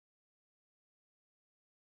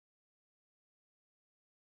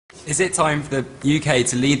Is it time for the UK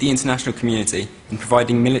to lead the international community in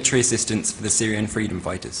providing military assistance for the Syrian freedom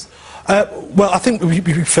fighters? Well, I think we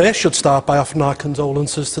first should start by offering our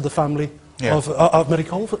condolences to the family of Mary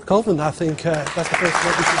Colvin. I think that's the first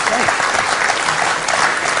thing that we should say.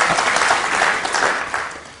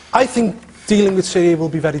 I think dealing with Syria will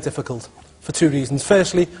be very difficult for two reasons.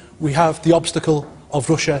 Firstly, we have the obstacle of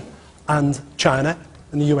Russia and China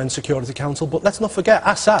in the UN Security Council, but let's not forget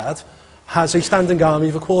Assad has a standing army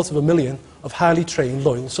of 250,000 of highly trained,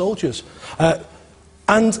 loyal soldiers.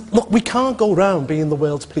 And look, we can't go around being the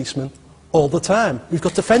world's policeman all the time. We've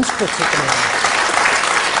got defence cuts at the moment.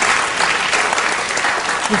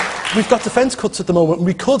 We've got defence cuts at the moment, and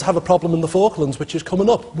we could have a problem in the Falklands, which is coming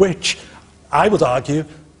up, which I would argue,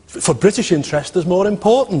 for British interest, is more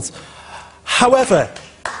important. However,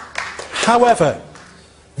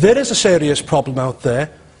 there is a serious problem out there,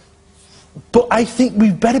 but I think we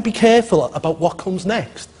better be careful about what comes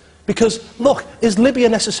next. Because, look, is Libya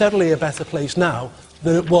necessarily a better place now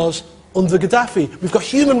than it was under Gaddafi? We've got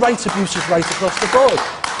human rights abuses right across the board.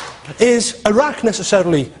 Is Iraq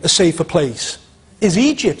necessarily a safer place? Is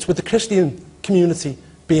Egypt, with the Christian community,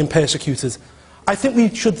 being persecuted? I think we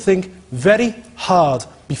should think very hard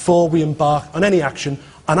before we embark on any action,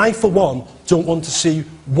 and I, for one, don't want to see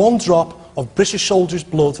one drop of British soldiers'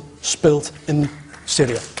 blood spilt in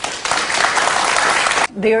Syria.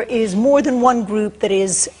 There is more than one group that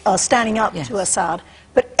is standing up to Assad,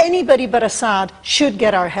 but anybody but Assad should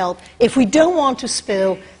get our help. If we don't want to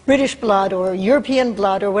spill British blood or European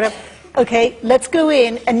blood or whatever, okay, let's go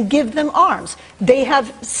in and give them arms. They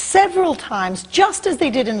have several times, just as they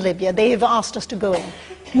did in Libya, they have asked us to go in.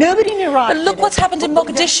 Nobody in Iraq. But look what's happened in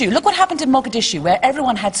Mogadishu. Look what happened in Mogadishu, where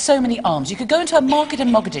everyone had so many arms. You could go into a market in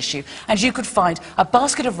Mogadishu and you could find a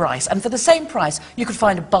basket of rice, and for the same price, you could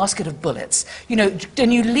find a basket of bullets. You know,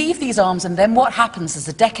 and you leave these arms, and then what happens as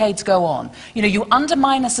the decades go on? You know, you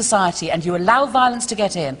undermine a society and you allow violence to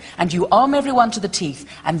get in, and you arm everyone to the teeth,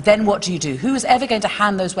 and then what do you do? Who is ever going to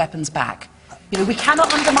hand those weapons back? You know, we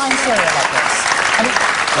cannot undermine Syria like this. I mean,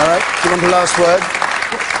 all right, do you want the last word?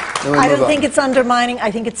 I don't think it's undermining,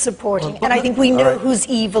 I think it's supporting. And I think we know who's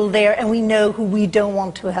evil there, and we know who we don't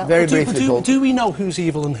want to help. Very briefly, do we know who's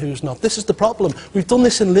evil and who's not? This is the problem. We've done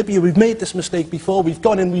this in Libya, we've made this mistake before, we've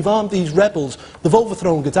gone in, we've armed these rebels, they've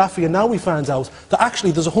overthrown Gaddafi, and now we find out that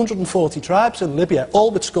actually there's 140 tribes in Libya,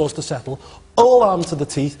 all with scores to settle, all armed to the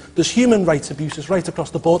teeth, there's human rights abuses right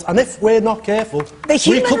across the board, and if we're not careful, we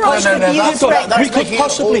could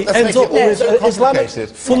possibly end up with an Islamic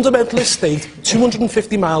fundamentalist state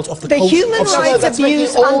 250 miles off the coast of Syria. The human rights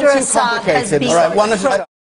abuse under Assad has been...